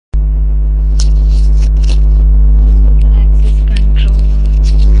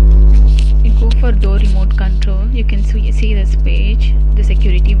For door remote control, you can see this page, the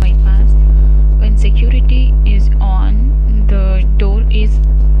security bypass. When security is on, the door is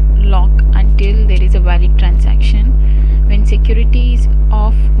locked until there is a valid transaction. When security is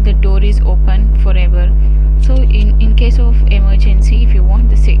off, the door is open forever. So in case of emergency, if you want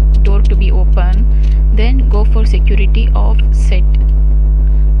the door to be open, then go for security off set.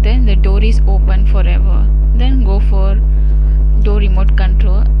 Then the door is open forever. Then go for door remote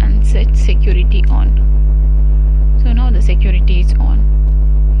control and set security on. So now the security is on.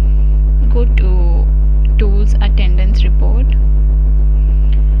 Go to tools, attendance report,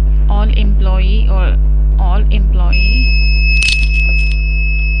 all employee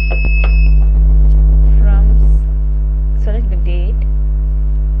from select the date,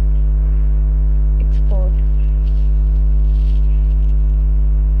 export.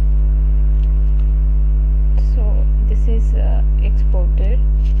 So this is exported.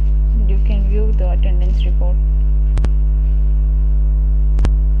 You can view the attendance report.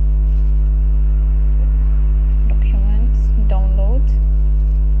 Documents, downloads.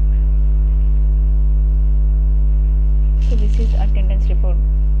 So this is attendance report.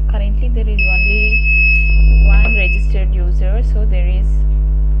 Currently there is only one registered user, so there is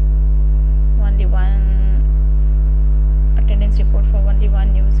only one attendance report for only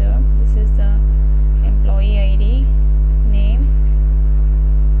one user. This is the employee ID, name,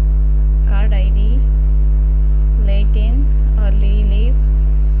 card ID, late in, early leave.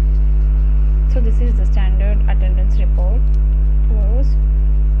 So this is the standard attendance report. Close.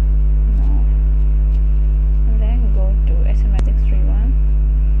 No. And then go to SMF-631,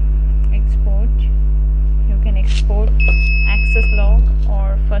 export. You can export access log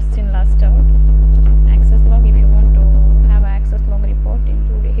or first in last out. Access log, if you want to have an access log report,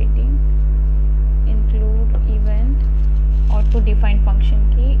 include a heading, include event, auto define function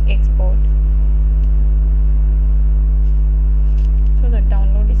key, export. So the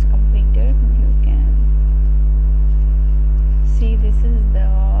download is completed. You can see this is the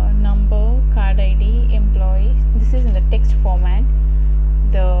number, card ID, employee. This is in the text format,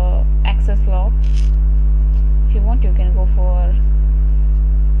 the access log. If you want, you can go for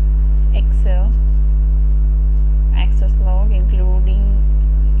Excel access log, including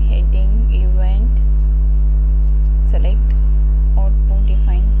heading, event, select, auto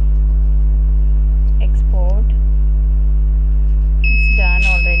define, export. It's done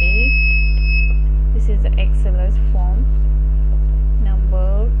already. This is the XLS form,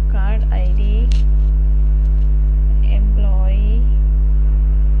 number, card ID, employee,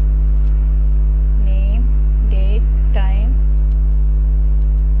 name, date, time,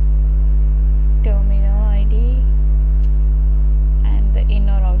 terminal ID, and the in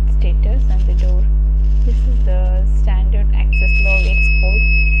or out status, and the door. This is the standard access log export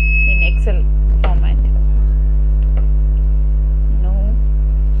in Excel format. No.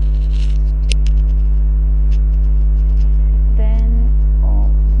 Then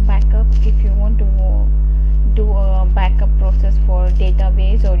backup. If you want to do a backup process for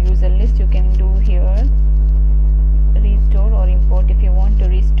database or user list, you can do here. Restore or import. If you want to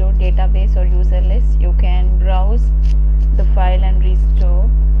restore database or user list, you can browse the file and restore.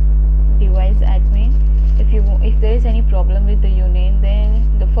 Device admin. If there is any problem with the unit,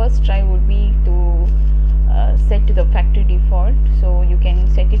 then the first try would be to set to the factory default. So you can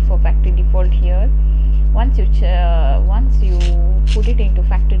set it for factory default here. Once you put it into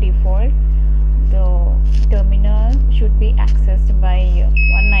factory default, the terminal should be accessed by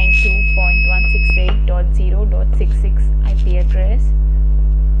 192.168.0.66 IP address.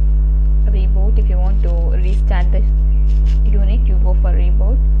 Reboot. If you want to restart the unit, you go for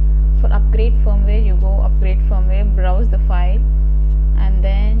reboot. For upgrade firmware, you go upgrade firmware, browse the file, and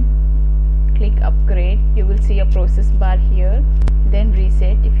then click upgrade. You will see a process bar here. Then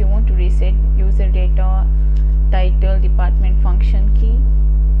reset. If you want to reset, user data, title, department, function key,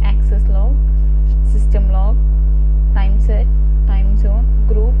 access log, system log, time set, time zone,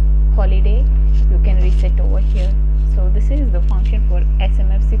 group, holiday, you can reset over here. So this is the function for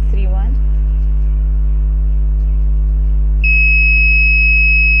SMF-631.